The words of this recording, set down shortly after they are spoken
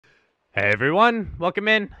Hey everyone, welcome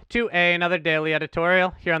in to another daily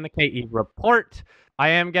editorial here on the KE Report. I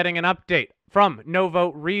am getting an update from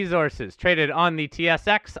Novo Resources, traded on the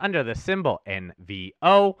TSX under the symbol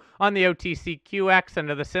NVO, on the OTCQX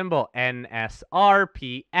under the symbol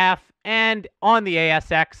NSRPF, and on the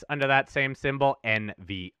ASX under that same symbol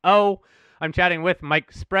NVO. I'm chatting with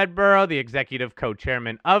Mike Spreadborough, the executive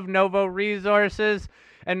co-chairman of Novo Resources.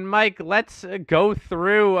 And Mike, let's go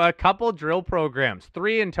through a couple drill programs,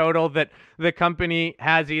 3 in total that the company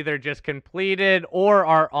has either just completed or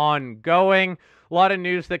are ongoing. A lot of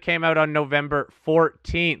news that came out on November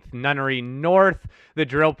 14th. Nunnary North, the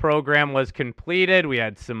drill program was completed. We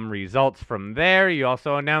had some results from there. You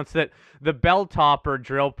also announced that the Belltopper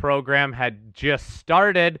drill program had just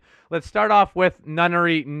started. Let's start off with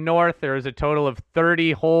Nunnary North. There was a total of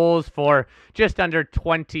 30 holes for just under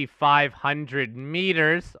 2,500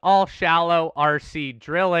 meters, all shallow RC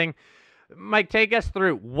drilling. Mike, take us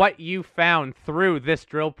through what you found through this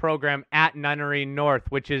drill program at Nunnary North,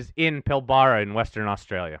 which is in Pilbara in Western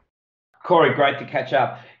Australia. Corey, great to catch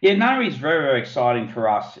up. Yeah, Nunnary is very, very exciting for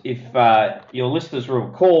us. If your listeners will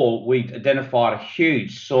recall, we identified a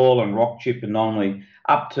huge soil and rock chip anomaly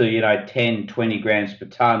up to 10, 20 grams per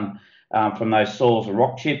tonne from those soils and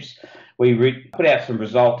rock chips. We put out some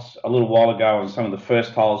results a little while ago on some of the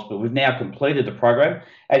first holes, but we've now completed the program.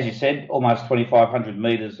 As you said, almost 2,500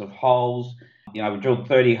 metres of holes. We drilled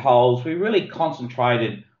 30 holes. We really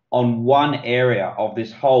concentrated on one area of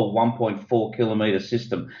this whole 1.4 kilometre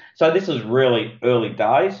system. So this is really early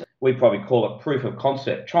days. We probably call it proof of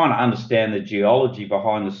concept, trying to understand the geology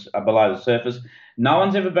behind this, below the surface. No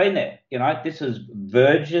one's ever been there. This is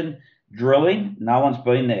virgin drilling. No one's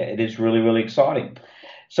been there. It is really, really exciting.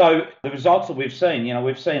 So the results that we've seen,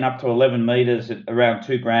 we've seen up to 11 metres at around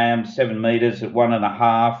 2 grams, 7 metres at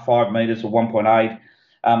 1.5, 5 metres at 1.8,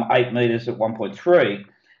 8 metres at 1.3.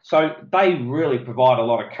 So they really provide a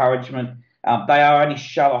lot of encouragement. They are only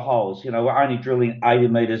shallow holes. We're only drilling 80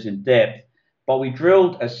 metres in depth, but we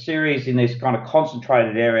drilled a series in this kind of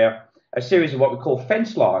concentrated area, a series of what we call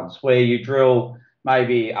fence lines, where you drill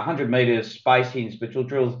maybe 100 metres spacings, but you'll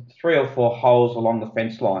drill 3 or 4 holes along the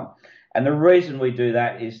fence line. And the reason we do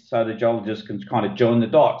that is so the geologists can kind of join the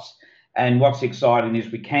dots. And what's exciting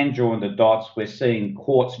is we can join the dots. We're seeing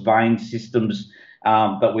quartz vein systems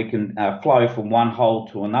that we can flow from one hole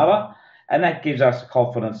to another. And that gives us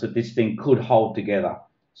confidence that this thing could hold together.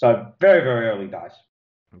 So very, very early days.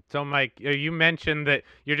 So, Mike, you mentioned that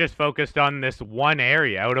you're just focused on this one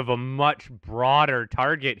area out of a much broader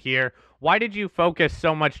target here. Why did you focus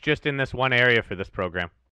so much just in this one area for this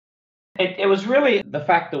program? It was really the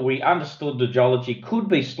fact that we understood the geology could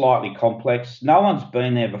be slightly complex. No one's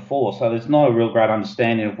been there before, so there's not a real great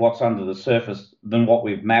understanding of what's under the surface than what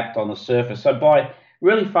we've mapped on the surface. So by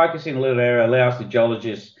really focusing a little area allows the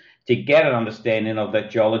geologists to get an understanding of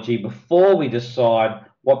that geology before we decide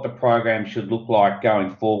what the program should look like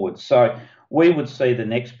going forward. So we would see the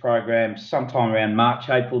next program sometime around March,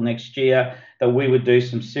 April next year, that we would do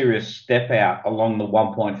some serious step out along the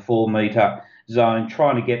 1.4 metre zone,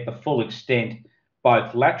 trying to get the full extent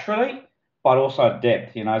both laterally but also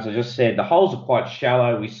depth. As I just said, the holes are quite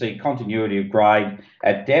shallow. We see continuity of grade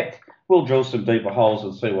at depth. We'll drill some deeper holes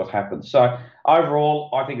and see what happens. So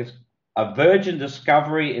overall, I think it's a virgin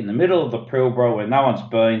discovery in the middle of the Pilbara where no one's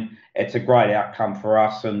been. It's a great outcome for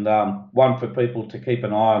us and one for people to keep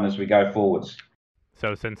an eye on as we go forwards.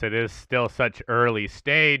 So since it is still such early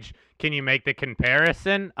stage, can you make the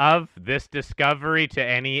comparison of this discovery to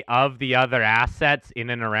any of the other assets in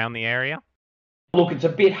and around the area? Look, it's a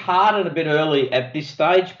bit hard and a bit early at this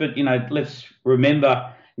stage, but, let's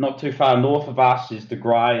remember not too far north of us is the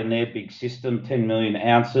Grey and their big system, 10 million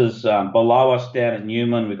ounces. Below us down at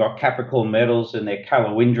Newman, we've got Capricorn Metals and their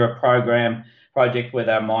Kalawindra project where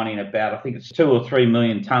they're mining about, I think it's 2 or 3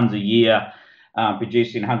 million tonnes a year,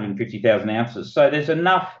 producing 150,000 ounces. So there's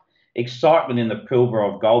enough excitement in the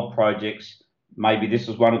Pilbara of gold projects. Maybe this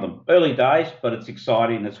is one of them. Early days, but it's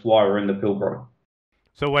exciting. That's why we're in the Pilbara.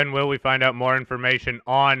 So when will we find out more information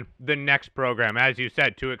on the next program, as you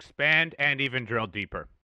said, to expand and even drill deeper?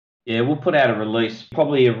 Yeah, we'll put out a release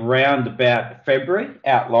probably around about February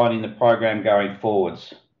outlining the program going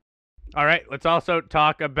forwards. All right, let's also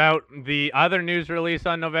talk about the other news release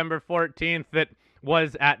on November 14th that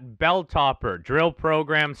was at Belltopper. Drill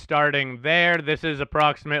program starting there. This is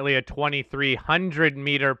approximately a 2,300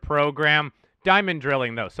 meter program. Diamond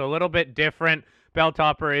drilling, though, so a little bit different.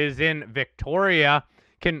 Belltopper is in Victoria.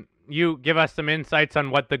 Can you give us some insights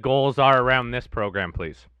on what the goals are around this program,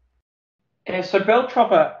 please? Yeah, so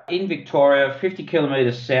Belltopper in Victoria, 50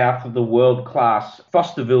 kilometres south of the world-class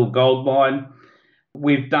Fosterville gold mine.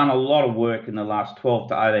 We've done a lot of work in the last 12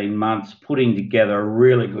 to 18 months putting together a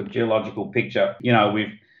really good geological picture.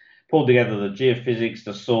 We've pulled together the geophysics,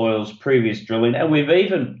 the soils, previous drilling, and we've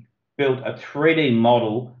even built a 3D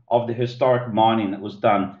model of the historic mining that was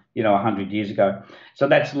done, 100 years ago. So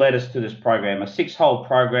that's led us to this program, a 6-hole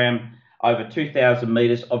program over 2,000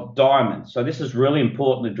 metres of diamond. So this is really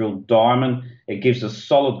important to drill diamond. It gives a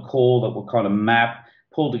solid core that will kind of map,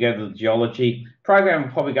 pull together the geology. Program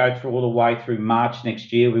will probably go through all the way through March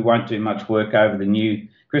next year. We won't do much work over the new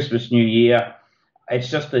Christmas, New Year. It's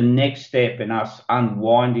just the next step in us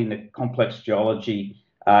unwinding the complex geology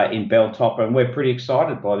in Belltopper, and we're pretty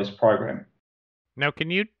excited by this program. Now,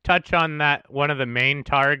 can you touch on that, one of the main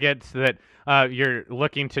targets that you're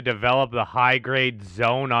looking to develop, the high-grade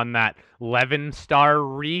zone on that Levin Star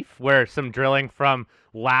Reef, where some drilling from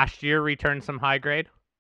last year returned some high grade?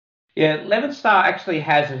 Yeah, Levin Star actually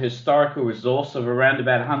has a historical resource of around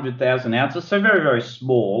about 100,000 ounces, so very, very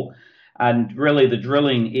small. And really, the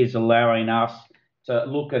drilling is allowing us to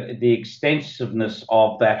look at the extensiveness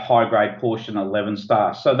of that high-grade portion of Levin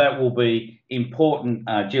Star. So that will be important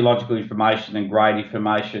geological information and grade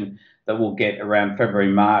information that we'll get around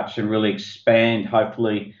February, March, and really expand,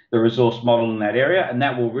 hopefully, the resource model in that area. And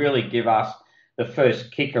that will really give us the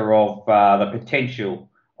first kicker of the potential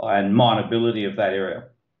and mineability of that area.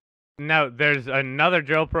 Now, there's another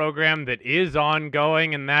drill program that is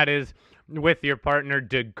ongoing, and that is with your partner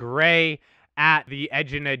De Grey at the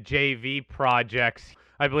Egina JV projects.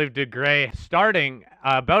 I believe De Grey starting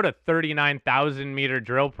about a 39,000 meter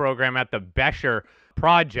drill program at the Beshear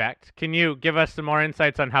Project. Can you give us some more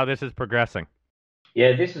insights on how this is progressing?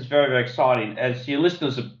 Yeah, this is very, very exciting. As your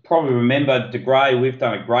listeners probably remember, De Grey, we've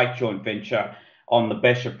done a great joint venture on the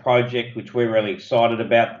Beshear Project, which we're really excited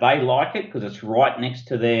about. They like it because it's right next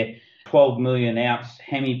to their 12 million ounce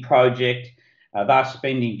Hemi project. They're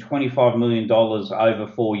spending $25 million over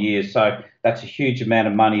 4 years. So that's a huge amount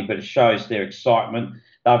of money, but it shows their excitement.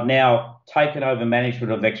 They've now taken over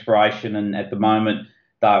management of exploration, and at the moment,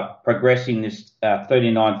 they're progressing this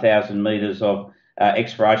 39,000 metres of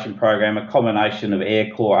exploration program, a combination of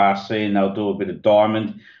air core, RC, and they'll do a bit of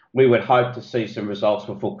diamond. We would hope to see some results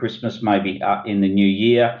before Christmas, maybe in the new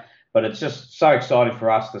year. But it's just so exciting for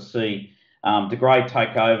us to see De Grey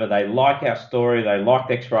take over. They like our story. They like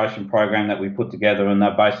the exploration program that we put together, and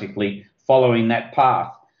they're basically following that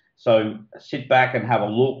path. So sit back and have a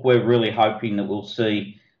look. We're really hoping that we'll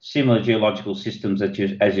see similar geological systems as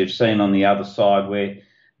you've seen on the other side, where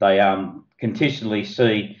they continually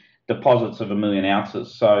see deposits of 1 million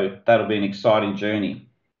ounces. So that'll be an exciting journey.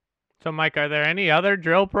 So, Mike, are there any other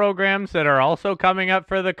drill programs that are also coming up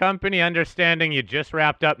for the company? Understanding you just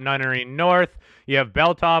wrapped up Nunnary North, you have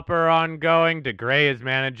Belltopper ongoing, De Grey is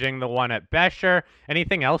managing the one at Beshear.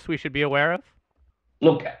 Anything else we should be aware of?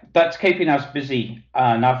 Look, that's keeping us busy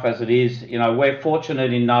enough as it is. We're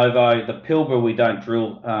fortunate in Novo. The Pilbara we don't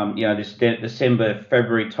drill. This December,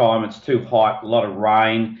 February time, it's too hot, a lot of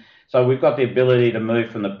rain. So we've got the ability to move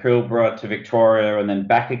from the Pilbara to Victoria and then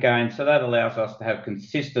back again. So that allows us to have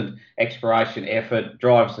consistent exploration effort,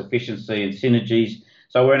 drives efficiency and synergies.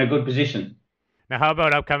 So we're in a good position. Now, how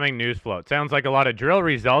about upcoming news flow? It sounds like a lot of drill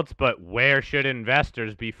results, but where should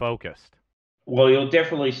investors be focused? Well, you'll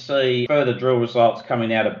definitely see further drill results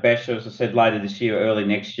coming out of Beshear, as I said, later this year, early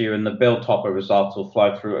next year, and the Belltopper results will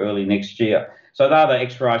flow through early next year. So they're the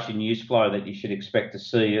exploration news flow that you should expect to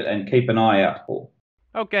see and keep an eye out for.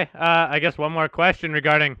 Okay, I guess one more question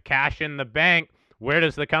regarding cash in the bank. Where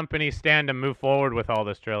does the company stand to move forward with all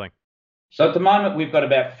this drilling? So at the moment, we've got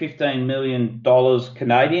about $15 million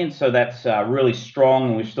Canadian. So that's really strong.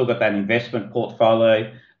 And we've still got that investment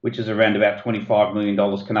portfolio, which is around about $25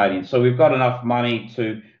 million Canadian. So we've got enough money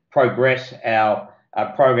to progress our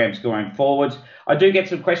programs going forwards. I do get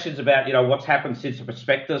some questions about, what's happened since the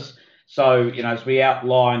prospectus. So, as we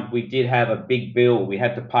outlined, we did have a big bill. We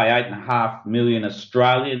had to pay 8.5 million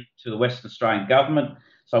Australian to the Western Australian government.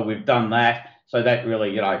 So we've done that. So that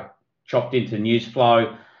really, chopped into news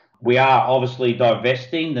flow. We are obviously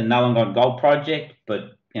divesting the Nullagine Gold Project,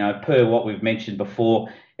 but, per what we've mentioned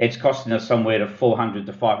before, it's costing us somewhere to $400,000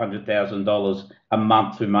 to $500,000 a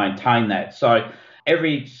month to maintain that. So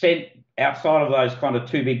every cent outside of those kind of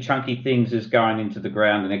two big chunky things is going into the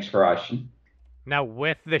ground and exploration. Now,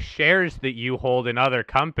 with the shares that you hold in other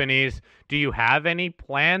companies, do you have any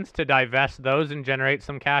plans to divest those and generate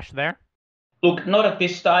some cash there? Look, not at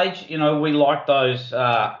this stage. We like those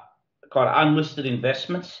kind of unlisted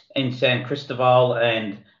investments in San Cristobal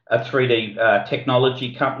and a 3D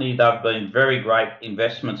technology company. They've been very great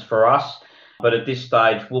investments for us. But at this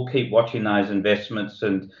stage, we'll keep watching those investments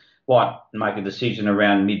and might make a decision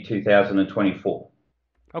around mid-2024.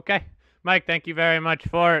 Okay. Mike, thank you very much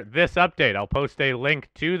for this update. I'll post a link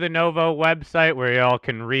to the Novo website where y'all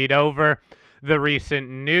can read over the recent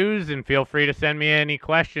news, and feel free to send me any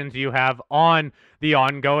questions you have on the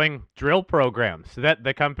ongoing drill programs that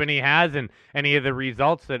the company has and any of the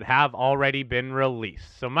results that have already been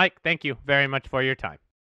released. So, Mike, thank you very much for your time.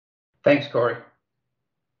 Thanks, Corey.